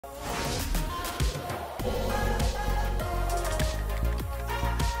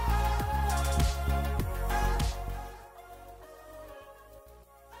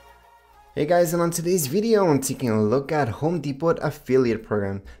Hey guys, and on today's video, I'm taking a look at Home Depot affiliate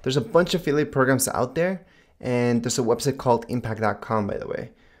program. There's a bunch of affiliate programs out there, and there's a website called impact.com, by the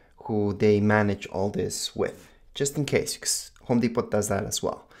way, who they manage all this with, just in case, because Home Depot does that as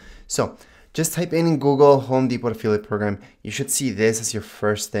well. So just type in Google Home Depot affiliate program. You should see this as your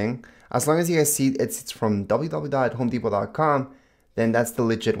first thing. As long as you guys see it's from www.homedepot.com, then that's the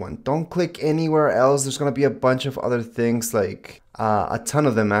legit one. Don't click anywhere else. There's gonna be a bunch of other things, like a ton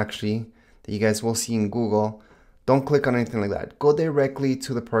of them actually, that you guys will see in Google. Don't click on anything like that. Go directly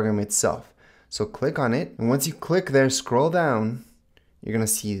to the program itself. So click on it, and once you click there, scroll down, you're gonna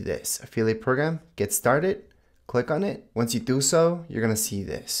see this affiliate program. Get started. Click on it. Once you do so, you're gonna see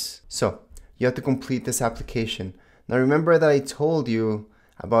this. So you have to complete this application. Now remember that I told you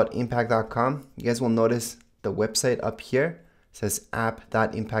about impact.com. You guys will notice the website up here says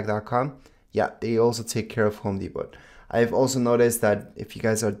app.impact.com. Yeah, they also take care of Home Depot. I've also noticed that if you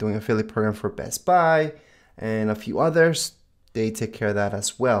guys are doing affiliate program for Best Buy and a few others, they take care of that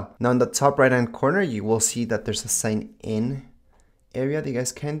as well. Now in the top right hand corner, you will see that there's a sign in area that you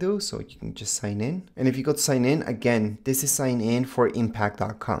guys can do. So you can just sign in. And if you go to sign in, again, this is sign in for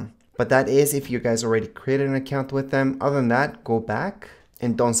impact.com. But that is if you guys already created an account with them. Other than that, go back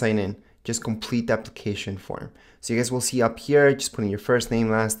and don't sign in. Just complete the application form. So you guys will see up here, just put in your first name,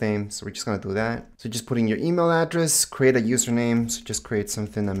 last name. So we're just gonna do that. So just put in your email address, create a username. So just create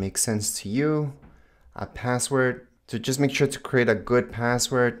something that makes sense to you. A password. So just make sure to create a good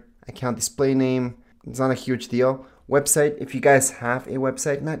password. Account display name. It's not a huge deal. Website, if you guys have a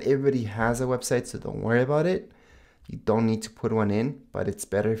website, not everybody has a website, so don't worry about it. You don't need to put one in, but it's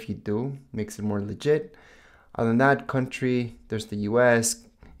better if you do. Makes it more legit. Other than that, country, there's the US.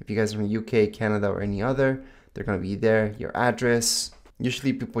 If you guys are from UK, Canada, or any other, they're gonna be there. Your address.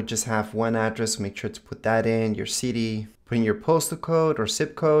 Usually people just have one address, so make sure to put that in. Your city, put in your postal code or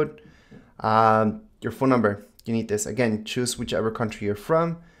zip code. Your phone number, you need this. Again, choose whichever country you're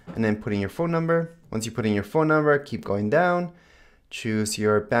from, and then put in your phone number. Once you put in your phone number, keep going down. Choose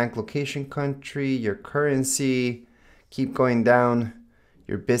your bank location country, your currency, keep going down,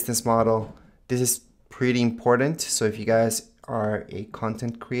 your business model. This is pretty important. So if you guys are a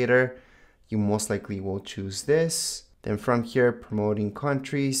content creator, you most likely will choose this. Then from here, promoting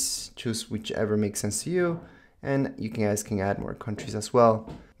countries, choose whichever makes sense to you. And you guys can add more countries as well.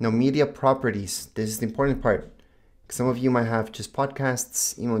 Now, media properties. This is the important part. Some of you might have just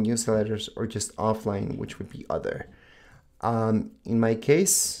podcasts, email newsletters, or just offline, which would be other. In my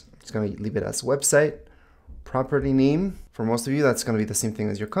case, I'm just going to leave it as website. Property name. For most of you, that's going to be the same thing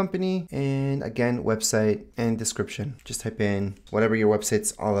as your company. And again, website and description. Just type in whatever your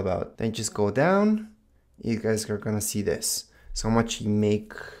website's all about. Then just go down. You guys are going to see this. So how much you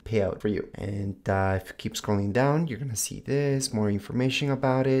make payout for you. And if you keep scrolling down, you're going to see this, more information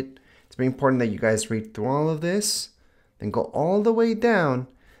about it. It's very important that you guys read through all of this. Then go all the way down.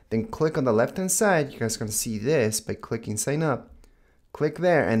 Then click on the left-hand side. You guys are going to see this by clicking sign up. Click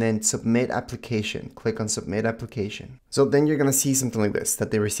there and then submit application. Click on submit application. So then you're going to see something like this,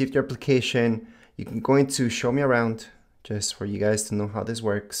 that they received your application. You can go into show me around just for you guys to know how this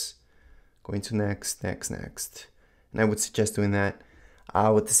works. Going to next, next, next. And I would suggest doing that.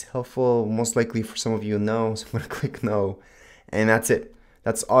 What is helpful, most likely for some of you, no. So I'm going to click no. And that's it.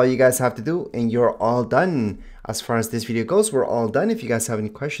 That's all you guys have to do, and you're all done. As far as this video goes, we're all done. If you guys have any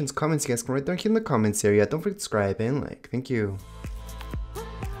questions, comments, you guys can write down here in the comments area. Don't forget to subscribe and like. Thank you.